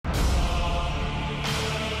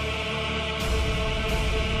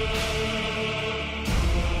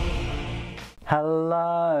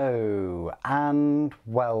Hello and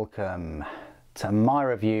welcome to my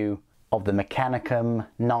review of the Mechanicum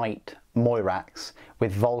Knight Moirax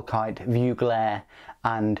with Volkite Veuglaire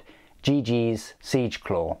and Gyges Siege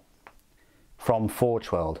Claw from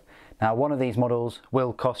ForgeWorld. Now, one of these models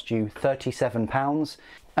will cost you £37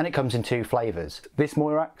 and it comes in two flavours. This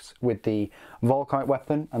Moirax with the Volkite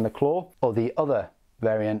weapon and the claw, or the other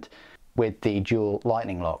variant with the dual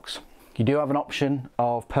lightning locks. You do have an option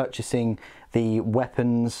of purchasing the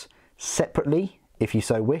weapons separately if you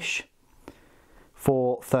so wish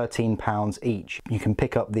for £13 each. You can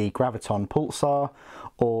pick up the Graviton Pulsar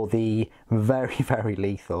or the very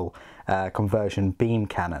lethal conversion beam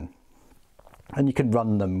cannon, and you can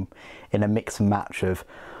run them in a mix and match of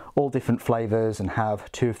all different flavours and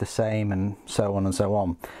have two of the same and so on and so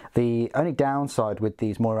on. The only downside with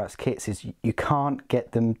these Moirax kits is you can't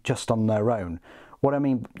get them just on their own. What I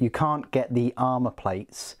mean, you can't get the armour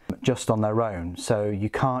plates just on their own, so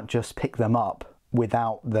you can't just pick them up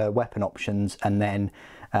without the weapon options and then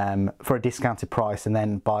for a discounted price and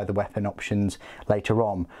then buy the weapon options later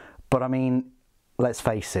on. But I mean, let's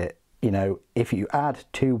face it, you know, if you add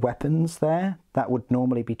two weapons there, that would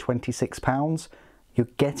normally be £26. You're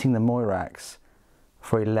getting the Moirax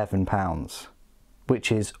for £11,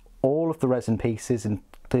 which is all of the resin pieces,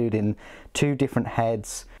 including two different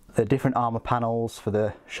heads, the different armour panels for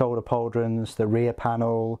the shoulder pauldrons, the rear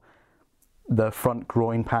panel, the front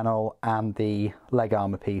groin panel and the leg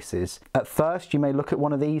armour pieces. At first you may look at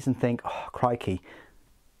one of these and think, oh crikey,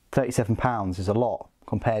 £37 is a lot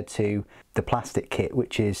compared to the plastic kit,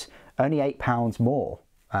 which is only £8 more,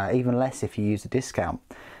 even less if you use a discount.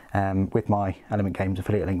 With my Element Games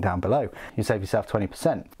affiliate link down below, you save yourself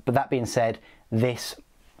 20%. But that being said, this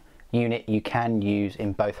unit you can use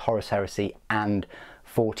in both Horus Heresy and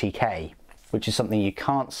 40k, which is something you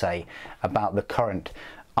can't say about the current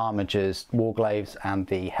Armigers, Warglaves and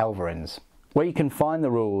the Helverins. Where you can find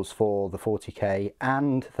the rules for the 40k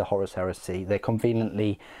and the Horus Heresy, they're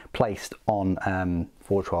conveniently placed on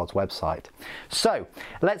ForgeWorld's website. So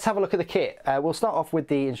let's have a look at the kit. We'll start off with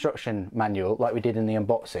the instruction manual like we did in the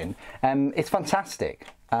unboxing. It's fantastic.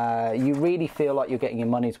 You really feel like you're getting your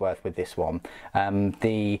money's worth with this one.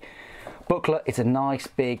 The booklet is a nice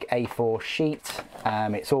big A4 sheet.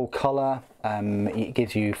 It's all colour. It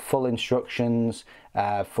gives you full instructions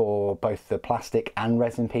for both the plastic and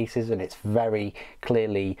resin pieces, and it's very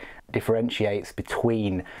clearly differentiates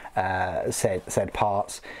between said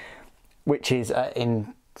parts, which is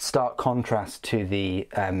in stark contrast to the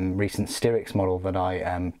recent Styrics model that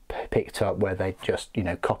I picked up, where they just, you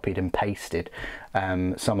know, copied and pasted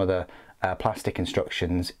some of the plastic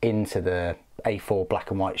instructions into the A4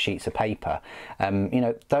 black and white sheets of paper. You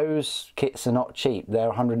know, those kits are not cheap.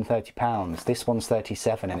 They're £130. This one's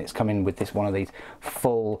 £37, and it's coming with one of these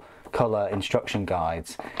full colour instruction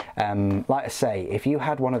guides. Like I say, if you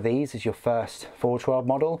had one of these as your first ForgeWorld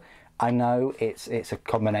model, I know it's a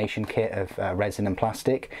combination kit of resin and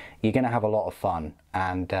plastic. You're going to have a lot of fun,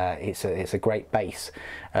 and it's a great base,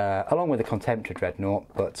 along with the Contemptor Dreadnought.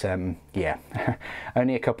 But yeah,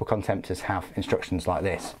 only a couple Contemptors have instructions like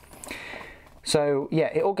this. So yeah,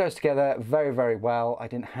 it all goes together very well. I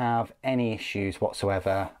didn't have any issues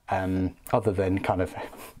whatsoever, other than kind of,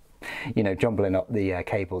 you know, jumbling up the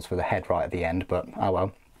cables for the head right at the end. But oh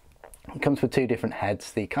well. It comes with two different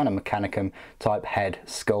heads, the kind of Mechanicum type head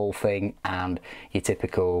skull thing and your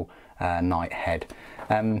typical knight head.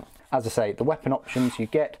 As I say, the weapon options you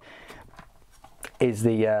get is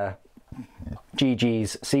the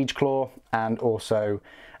Gyges Siege Claw and also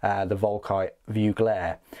the Volkite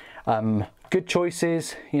Veuglaire. Good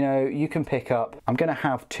choices, you know, you can pick up. I'm going to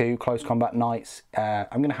have two close combat knights. I'm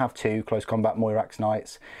going to have two close combat Moirax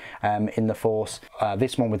knights in the force.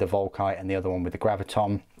 This one with the Volkite and the other one with the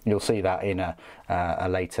Graviton. You'll see that in a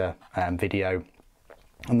later video.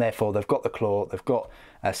 And therefore they've got the claw, they've got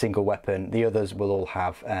a single weapon. The others will all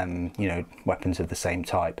have, you know, weapons of the same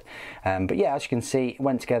type. But yeah, as you can see, it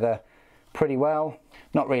went together pretty well.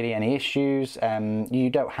 Not really any issues. You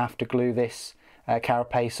don't have to glue this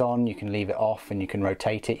carapace on. You can leave it off and you can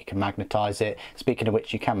rotate it, you can magnetize it. Speaking of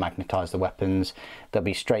which, you can magnetize the weapons. They'll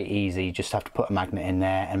be straight easy. You just have to put a magnet in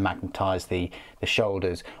there and magnetize the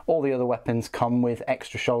shoulders. All the other weapons come with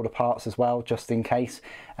extra shoulder parts as well, just in case.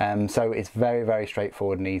 So it's very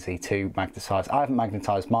straightforward and easy to magnetize. I haven't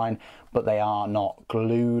magnetized mine, but they are not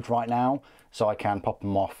glued right now, so I can pop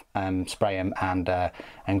them off, spray them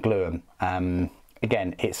and glue them.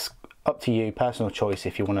 Again, it's up to you, personal choice.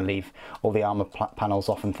 If you want to leave all the armor panels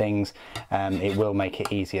off and things, it will make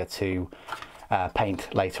it easier to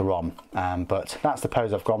paint later on. But that's the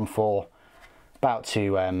pose I've gone for. About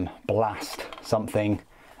to blast something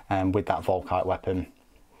with that Volkite weapon.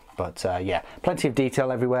 But yeah, plenty of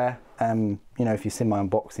detail everywhere. You know, if you've seen my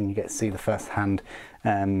unboxing, you get to see the first-hand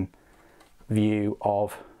view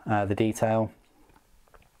of the detail.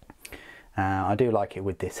 I do like it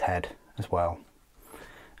with this head as well.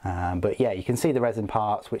 But yeah, you can see the resin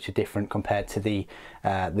parts, which are different compared to the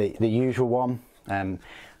usual one. I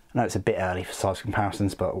know it's a bit early for size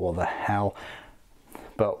comparisons, but what the hell?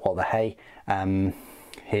 But what the hey?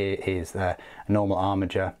 Here is the normal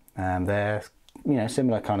armature. They're, you know,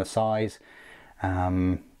 similar kind of size,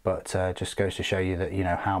 but just goes to show you that, you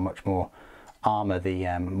know, how much more armour the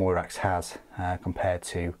Moirax has compared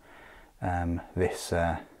to this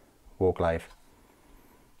Veuglaire.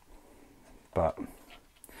 But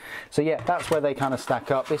so yeah, that's where they kind of stack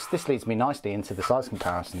up. This leads me nicely into the size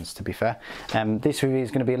comparisons, to be fair. This review is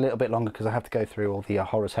going to be a little bit longer because I have to go through all the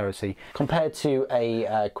Horus Heresy. Compared to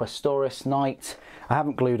a Questoris Knight, I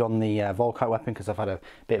haven't glued on the Volkite weapon because I've had a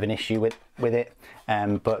bit of an issue with it,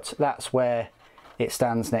 but that's where it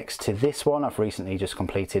stands next to this one. I've recently just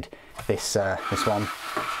completed this one.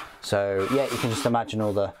 So yeah, you can just imagine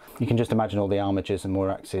all the armatures and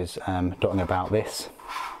Moiraxes dotting about this.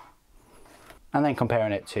 And then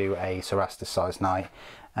comparing it to a Cerastus size knight,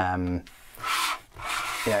 yeah,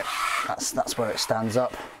 that's where it stands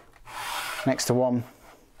up next to one,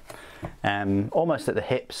 almost at the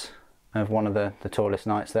hips of one of the tallest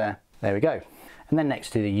knights there. There we go. And then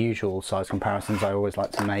next to the usual size comparisons I always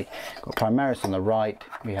like to make, got Primaris on the right,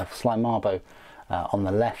 we have Slime Marbo on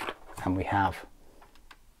the left, and we have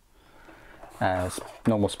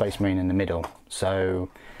normal Space Marine in the middle. So,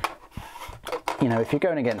 you know, if you're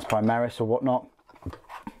going against Primaris or whatnot,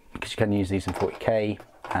 because you can use these in 40k,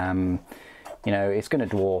 you know, it's going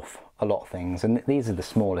to dwarf a lot of things, and these are the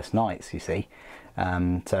smallest knights, you see.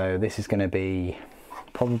 So this is going to be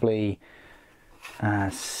probably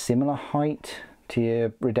similar height to your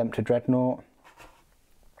Redemptor Dreadnought,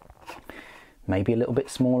 maybe a little bit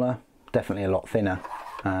smaller, definitely a lot thinner.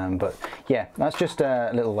 But yeah, that's just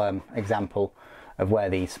a little example of where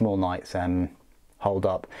these small knights hold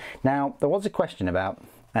up. Now, there was a question about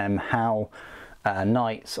how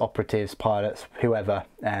knights, operatives, pilots, whoever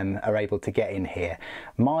are able to get in here.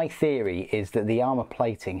 My theory is that the armour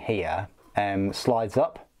plating here slides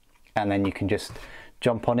up, and then you can just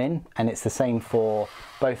jump on in, and it's the same for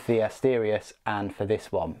both the Asterius and for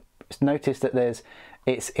this one. Notice that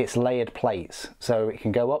it's layered plates, so it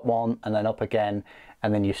can go up one and then up again,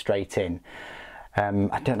 and then you're straight in.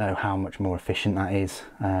 I don't know how much more efficient that is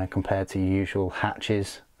compared to usual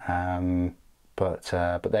hatches, but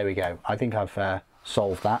there we go. I think I've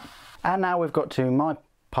solved that. And now we've got to my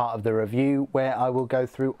part of the review where I will go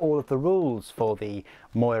through all of the rules for the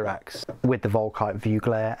Moirax with the Volkite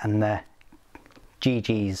Veuglaire and the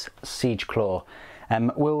Gyges Siege Claw.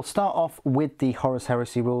 We'll start off with the Horus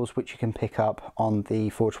Heresy rules, which you can pick up on the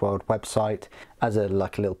ForgeWorld website as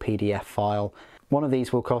like a little PDF file. One of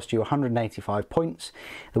these will cost you 185 points.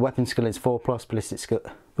 The weapon skill is 4 plus ballistic skill.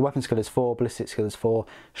 The weapon skill is 4, ballistic skill is 4,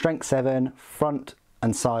 strength 7, front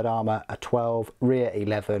and side armor are 12, rear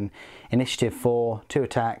 11, initiative 4, 2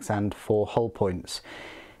 attacks and 4 hull points.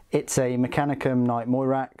 It's a Mechanicum Knight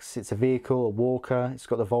Moirax. It's a vehicle, a walker. It's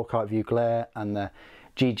got the Volkite Veuglaire and the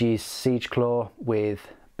Gyges Siege Claw with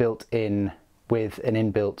an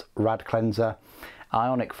inbuilt rad cleanser,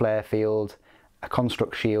 ionic flare field, a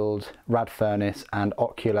construct shield, rad furnace and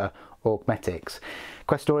ocular augmetics.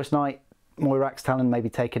 Questoris Knight Moirax talent may be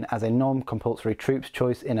taken as a non-compulsory troops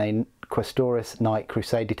choice in a Questoris Knight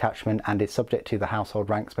Crusade detachment and is subject to the household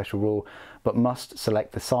rank special rule, but must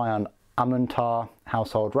select the Scion Amuntar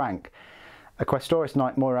household rank. A Questoris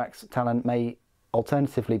Knight Moirax talent may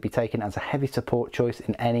alternatively be taken as a heavy support choice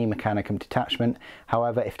in any Mechanicum detachment.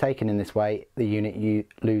 However, if taken in this way, the unit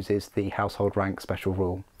loses the household rank special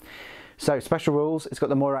rule. So, special rules, it's got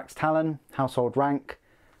the Moirax Talon, household rank,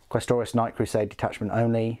 Questoris Knight Crusade detachment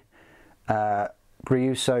only,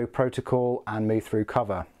 Griuso protocol and move through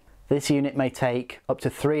cover. This unit may take up to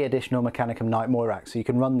 3 additional Mechanicum Knight Moirax, so you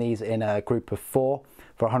can run these in a group of 4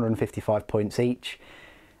 for 155 points each.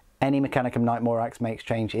 Any Mechanicum Knight Moirax may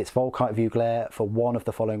exchange its Volkite Veuglaire for one of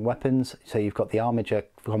the following weapons. So you've got the Armature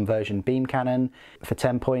Conversion Beam Cannon for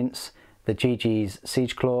 10 points, the Gyges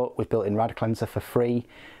Siege Claw with built-in Rad Cleanser for free,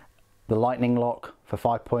 the Lightning Lock for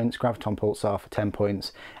 5 points, Graviton Pulsar for 10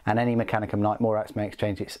 points, and any Mechanicum Knight Moirax may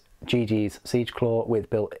exchange its Gyges Siege Claw with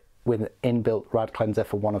inbuilt Rad Cleanser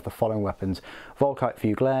for one of the following weapons: Volkite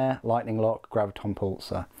Veuglaire, Lightning Lock, Graviton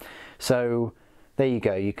Pulsar. So there you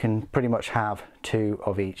go, you can pretty much have 2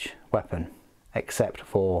 of each weapon, except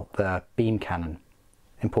for the Beam Cannon.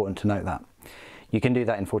 Important to note that. You can do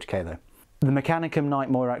that in 40k though. The Mechanicum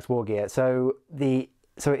Knight Moirax War Gear. So the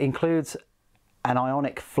So it includes an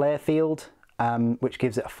ionic flare field, which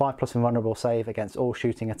gives it a 5+ invulnerable save against all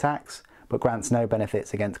shooting attacks, but grants no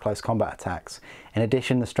benefits against close combat attacks. In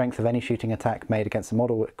addition, the strength of any shooting attack made against a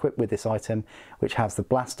model equipped with this item, which has the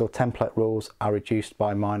blast or template rules, are reduced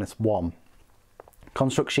by -1.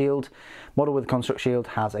 Construct shield. Model with construct shield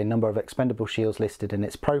has a number of expendable shields listed in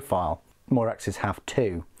its profile. Moiraxes have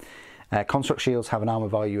 2. Construct shields have an armor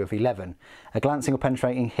value of 11. A glancing or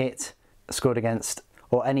penetrating hit scored against,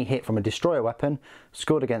 or any hit from a destroyer weapon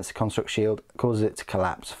scored against a construct shield, causes it to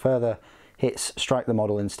collapse. Further hits strike the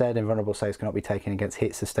model instead. Invulnerable saves cannot be taken against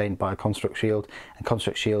hits sustained by a construct shield, and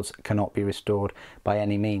construct shields cannot be restored by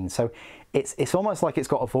any means. So it's almost like it's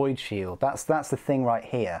got a void shield. That's the thing right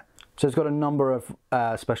here. So it's got a number of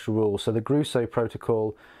special rules. So the Grusso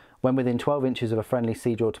protocol: when within 12 inches of a friendly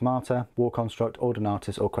siege automata, war construct,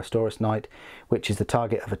 ordinatus or questoris knight, which is the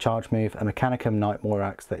target of a charge move, a Mechanicum Knight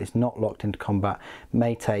Moirax that is not locked into combat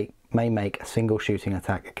may make a single shooting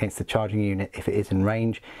attack against the charging unit if it is in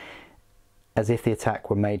range, as if the attack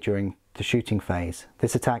were made during the shooting phase.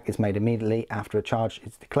 This attack is made immediately after a charge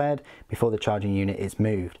is declared, before the charging unit is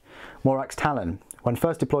moved. Moirax Talon: when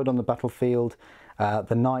first deployed on the battlefield,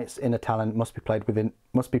 the knights in a talon must be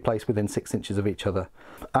placed within 6 inches of each other.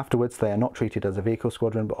 Afterwards, they are not treated as a vehicle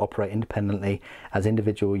squadron, but operate independently as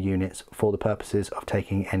individual units for the purposes of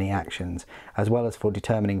taking any actions, as well as for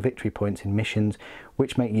determining victory points in missions,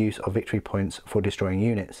 which make use of victory points for destroying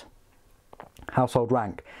units. Household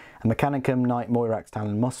rank: a Mechanicum Knight Moirax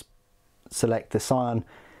Talon must select the Scion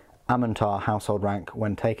Amontar household rank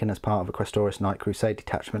when taken as part of a Questoris Knight Crusade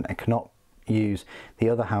detachment, and cannot use the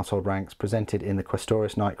other household ranks presented in the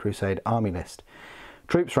Questoris Knight Crusade army list.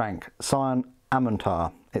 Troops rank: Scion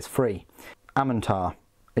Amontar, it's free. Amontar: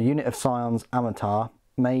 a unit of Scions Amontar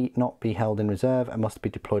may not be held in reserve and must be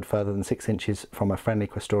deployed further than 6 inches from a friendly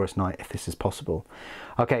Questoris Knight if this is possible.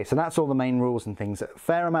 Okay, so that's all the main rules and things. A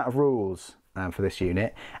fair amount of rules for this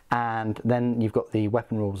unit, and then you've got the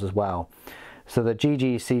weapon rules as well. So the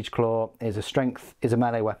GG Siege Claw is a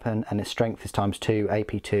melee weapon, and its strength is ×2,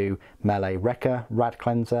 AP2, melee wrecker. Rad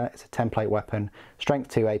Cleanser is a template weapon, strength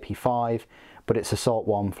 2, AP5, but it's assault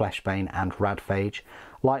 1, Fleshbane and Radphage.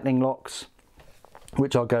 Lightning Locks,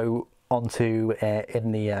 which I'll go onto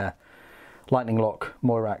in the Lightning Lock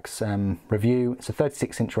Moirax review. It's a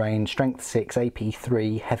 36-inch range, strength 6,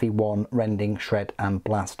 AP3, heavy 1, rending, shred and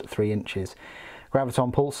blast 3 inches.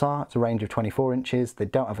 Graviton Pulsar, it's a range of 24 inches. They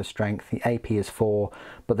don't have a strength. The AP is 4,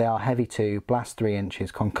 but they are heavy 2, blast 3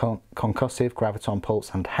 inches, concussive, Graviton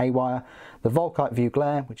Pulse and Haywire. The Volkite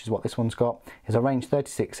Veuglaire, which is what this one's got, is a range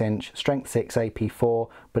 36 inch, strength 6, AP 4,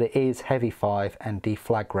 but it is heavy 5 and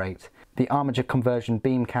deflagrate. The Armature Conversion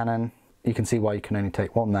Beam Cannon, you can see why you can only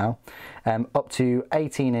take one now, up to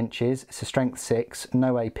 18 inches, it's a strength 6,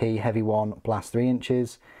 no AP, heavy 1, blast 3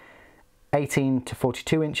 inches. 18 to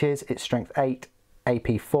 42 inches, it's strength 8,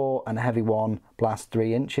 AP 4 and a heavy 1, blast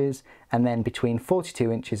 3 inches, and then between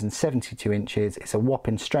 42 inches and 72 inches it's a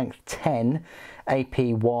whopping strength 10, AP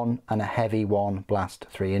 1 and a heavy 1, blast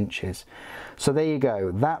 3 inches. So there you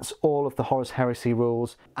go, that's all of the Horus Heresy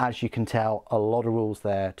rules. As you can tell, a lot of rules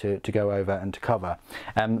there to go over and to cover.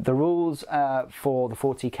 The rules for the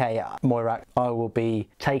 40k Moirax I will be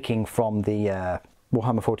taking from the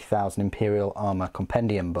Warhammer 40,000 Imperial Armour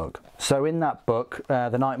Compendium book. So in that book,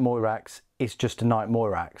 the Knight Moirax is just a Knight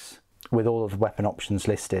Moirax with all of the weapon options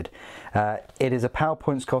listed. It is a power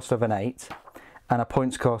points cost of an 8 and a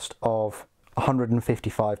points cost of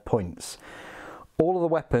 155 points. All of the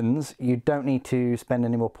weapons you don't need to spend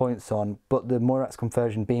any more points on, but the Moirax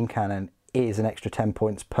Conversion Beam Cannon is an extra 10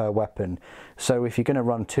 points per weapon. So if you're going to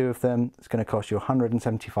run 2 of them, it's going to cost you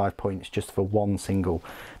 175 points just for one single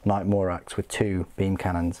Knight Moirax with 2 beam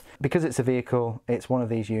cannons. Because it's a vehicle, it's one of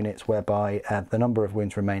these units whereby the number of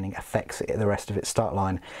wounds remaining affects the rest of its start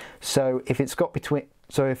line. So if it's got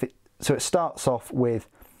it starts off with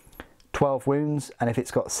 12 wounds, and if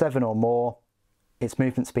it's got 7 or more, its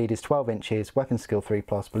movement speed is 12 inches, weapon skill 3+,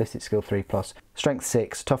 ballistic skill 3+, strength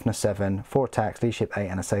 6, toughness 7, 4 attacks, leadership 8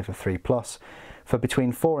 and a save of 3+. For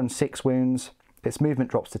between 4 and 6 wounds, its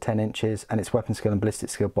movement drops to 10 inches and its weapon skill and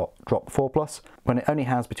ballistic skill drop 4+. When it only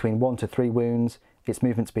has between 1 to 3 wounds, its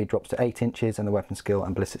movement speed drops to 8 inches and the weapon skill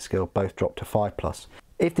and ballistic skill both drop to 5+.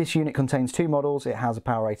 If this unit contains 2 models, it has a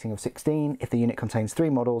power rating of 16. If the unit contains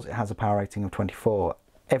 3 models, it has a power rating of 24.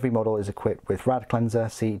 Every model is equipped with Rad Cleanser,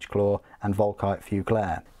 Siege Claw and Volkite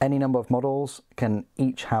Veuglaire. Any number of models can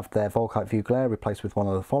each have their Volkite Veuglaire replaced with one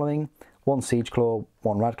of the following: 1 Siege Claw,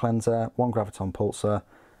 1 Rad Cleanser, 1 Graviton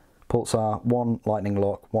Pulsar, 1 Lightning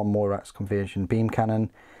Lock, 1 Moirax Conversion Beam Cannon,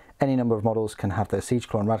 Any number of models can have their Siege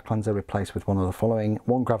Claw and Rad Cleanser replaced with one of the following: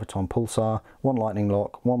 1 Graviton Pulsar, 1 Lightning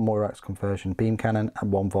Lock, 1 Moirax Conversion Beam Cannon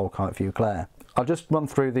and 1 Volkite Veuglaire. I'll just run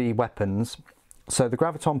through the weapons. So the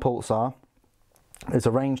Graviton Pulsar is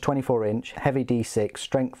a range 24 inch, heavy D6,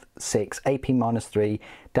 strength 6, AP -3,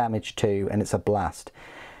 damage 2 and it's a blast.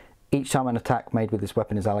 Each time an attack made with this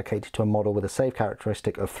weapon is allocated to a model with a save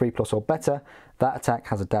characteristic of 3+ or better, that attack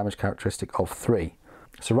has a damage characteristic of 3.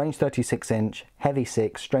 So range 36 inch, heavy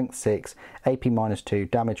 6, strength 6, AP -2,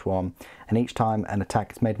 damage 1, and each time an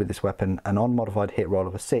attack is made with this weapon, an unmodified hit roll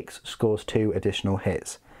of a 6 scores 2 additional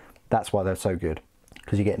hits. That's why they're so good,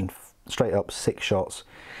 because you're getting straight up 6 shots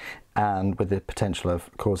and with the potential of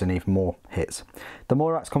causing even more hits. The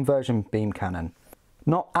Moirax Conversion Beam Cannon.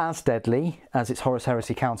 Not as deadly as its Horus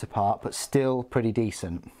Heresy counterpart, but still pretty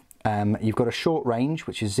decent. You've got a short range,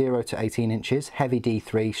 which is 0 to 18 inches, heavy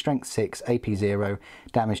D3, strength 6, AP 0,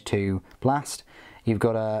 damage 2, blast. You've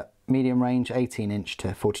got a medium range, 18 inch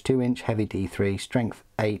to 42 inch, heavy D3, strength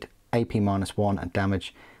 8, AP -1 and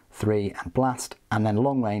damage 3 and blast. And then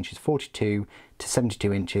long range is 42 to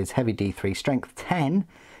 72 inches, heavy D3, strength 10,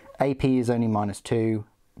 AP is only -2,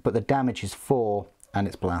 but the damage is 4 and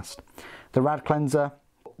it's blast. The Rad Cleanser,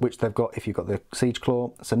 which they've got if you've got the Siege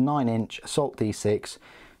Claw, it's a 9 inch, assault D6,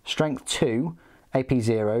 strength 2, AP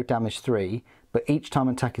 0, damage 3, but each time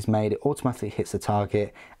an attack is made it automatically hits the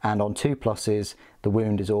target, and on 2 pluses the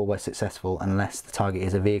wound is always successful unless the target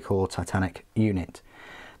is a vehicle or titanic unit.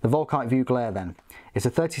 The Volkite Veuglaire then, it's a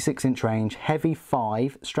 36 inch range, heavy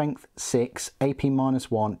 5, strength 6, AP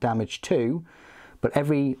 -1, damage 2, but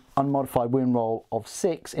every unmodified wound roll of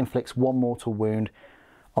 6 inflicts 1 mortal wound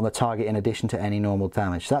on the target in addition to any normal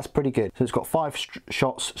damage. So that's pretty good. So it's got 5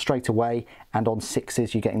 shots straight away, and on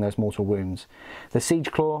 6s you're getting those mortal wounds. The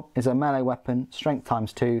Siege Claw is a melee weapon, strength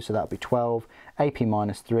 ×2, so that would be 12, AP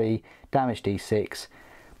 -3, damage D6,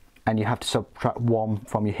 and you have to subtract 1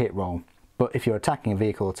 from your hit roll. But if you're attacking a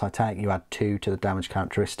vehicle or titanic, you add 2 to the damage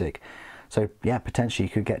characteristic. So yeah, potentially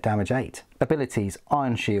you could get damage 8. Abilities: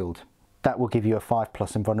 Iron Shield. That will give you a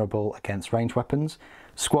 5+ invulnerable against ranged weapons.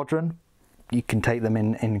 Squadron, you can take them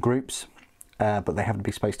in groups, but they have to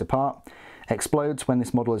be spaced apart. Explodes: when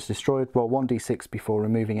this model is destroyed, roll 1d6 before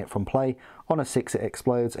removing it from play. On a 6 it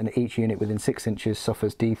explodes, and each unit within 6 inches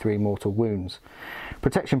suffers D3 mortal wounds.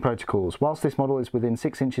 Protection protocols: whilst this model is within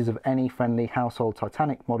 6 inches of any friendly household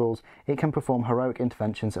titanic models, it can perform heroic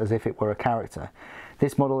interventions as if it were a character.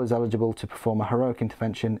 This model is eligible to perform a heroic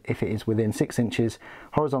intervention if it is within 6 inches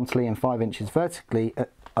horizontally and 5 inches vertically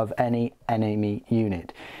of any enemy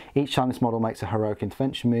unit. Each time this model makes a heroic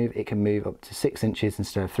intervention move, it can move up to 6 inches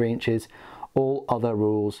instead of 3 inches. All other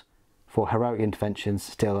rules for heroic interventions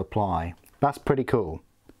still apply. That's pretty cool.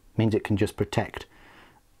 Means it can just protect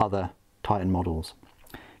other Titan models.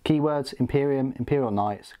 Keywords: Imperium, Imperial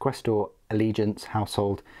Knights, Questor, Allegiance,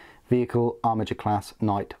 Household, Vehicle, Armiger Class,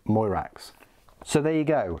 Knight, Moirax. So there you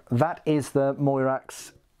go. That is the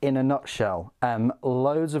Moirax in a nutshell.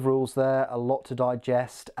 Loads of rules there, a lot to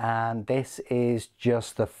digest, and this is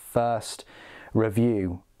just the first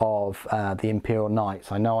review of the Imperial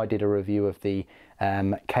Knights. I know I did a review of the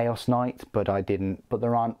Chaos Knight, but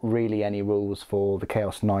there aren't really any rules for the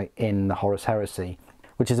Chaos Knight in the Horus Heresy,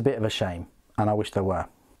 which is a bit of a shame, and I wish there were.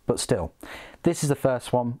 But still, this is the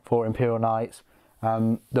first one for Imperial Knights.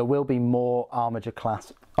 There will be more Armiger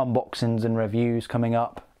class unboxings and reviews coming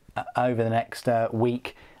up over the next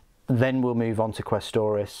week. Then we'll move on to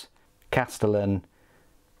Questoris, Castellan,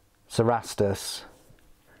 Cerastus,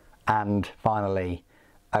 and finally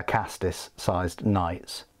Acastus-sized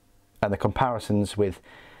knights. And the comparisons with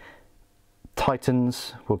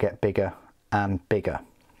Titans will get bigger and bigger.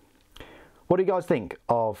 What do you guys think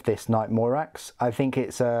of this Knight Moirax? I think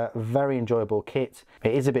it's a very enjoyable kit.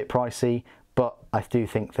 It is a bit pricey, but I do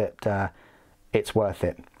think that it's worth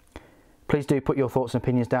it. Please do put your thoughts and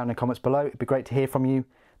opinions down in the comments below. It'd be great to hear from you.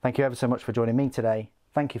 Thank you ever so much for joining me today.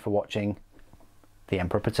 Thank you for watching. The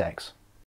Emperor Protects.